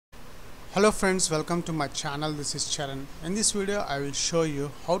Hello friends, welcome to my channel. This is Charan. In this video I will show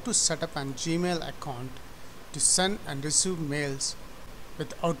you how to set up an Gmail account to send and receive mails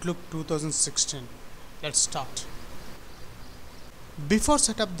with Outlook 2016. Let's start. Before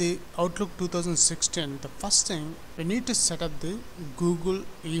set up the Outlook 2016, the first thing we need to set up the Google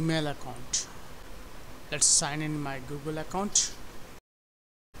email account. Let's sign in my Google account.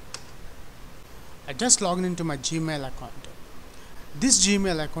 I just logged into my Gmail account. This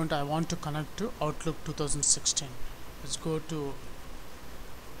Gmail account I want to connect to Outlook 2016. Let's go to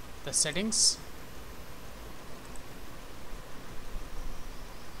the settings.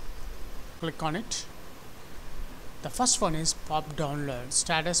 Click on it. The first one is POP download.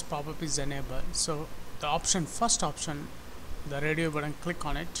 Status pop-up is enabled. So the first option, the radio button, click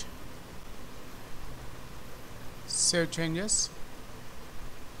on it. Save changes.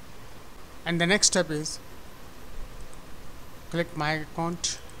 And the next step is click my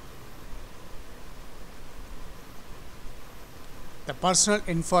account. The personal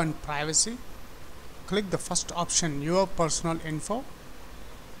info and privacy. Click the first option, your personal info.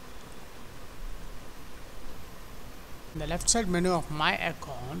 In the left side menu of my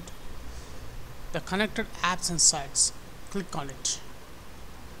account, the connected apps and sites. Click on it.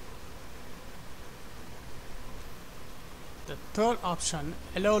 The third option,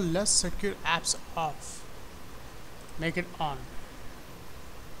 allow less secure apps off. Make it on.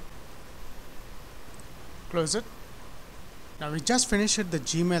 Close it. Now we just finished the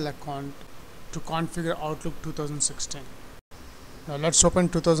Gmail account to configure Outlook 2016. Now let's open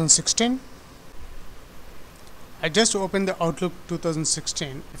 2016. I just opened the Outlook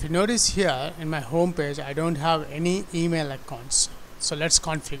 2016. If you notice here in my home page, I don't have any email accounts. So let's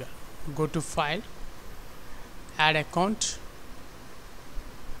configure. Go to File, Add Account.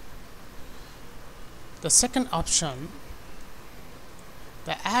 The second option,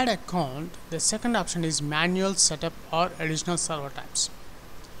 the add account, the second option is manual setup or additional server types.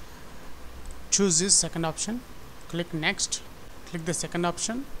 Choose this second option, click next, click the second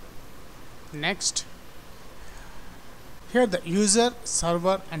option, next. Here the user,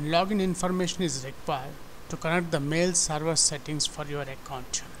 server and login information is required to connect the mail server settings for your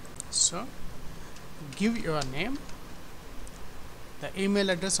account. So give your name, the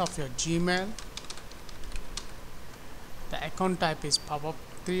email address of your Gmail. The account type is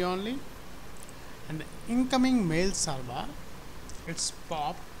POP3 only, and the incoming mail server, it's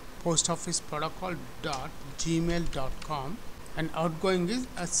POP post office protocol .gmail.com, and outgoing is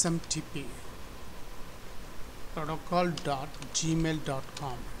SMTP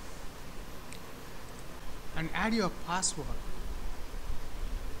protocol.gmail.com, and add your password.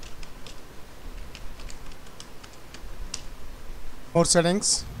 More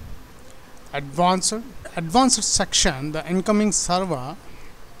settings. Advanced section, the incoming server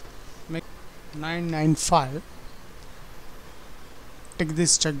make 995. Tick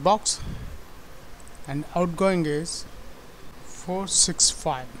this checkbox, and outgoing is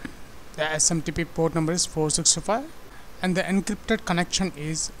 465. The SMTP port number is 465, and the encrypted connection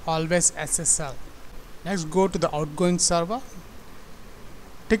is always SSL. Next, go to the outgoing server.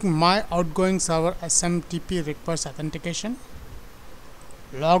 Tick my outgoing server SMTP requires authentication.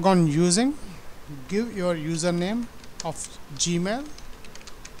 Log on using, give your username of Gmail.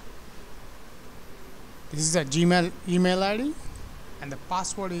 This is a Gmail email ID, and the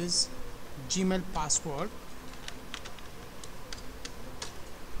password is Gmail password.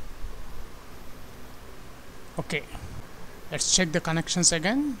 Okay, let's check the connections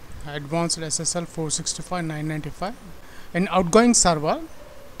again. Advanced SSL 465 995. In outgoing server,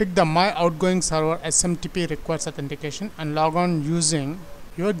 tick the my outgoing server SMTP requires authentication and log on using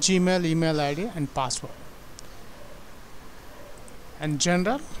your Gmail email ID and password. And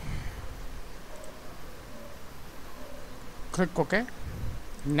general, click OK.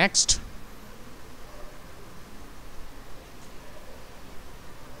 Next.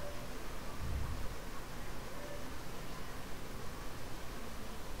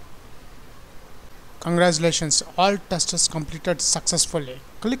 Congratulations, all tests completed successfully.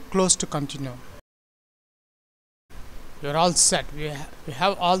 Click close to continue. You're all set. We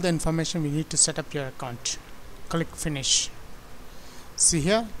have all the information we need to set up your account. Click finish. See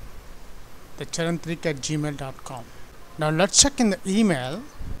here, the charan3k@gmail.com. Now let's check in the email.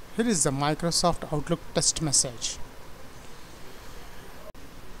 Here is the Microsoft Outlook test message.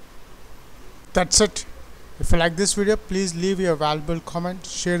 That's it. If you like this video, please leave your valuable comment,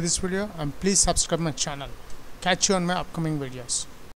 share this video, and please subscribe my channel. Catch you on my upcoming videos.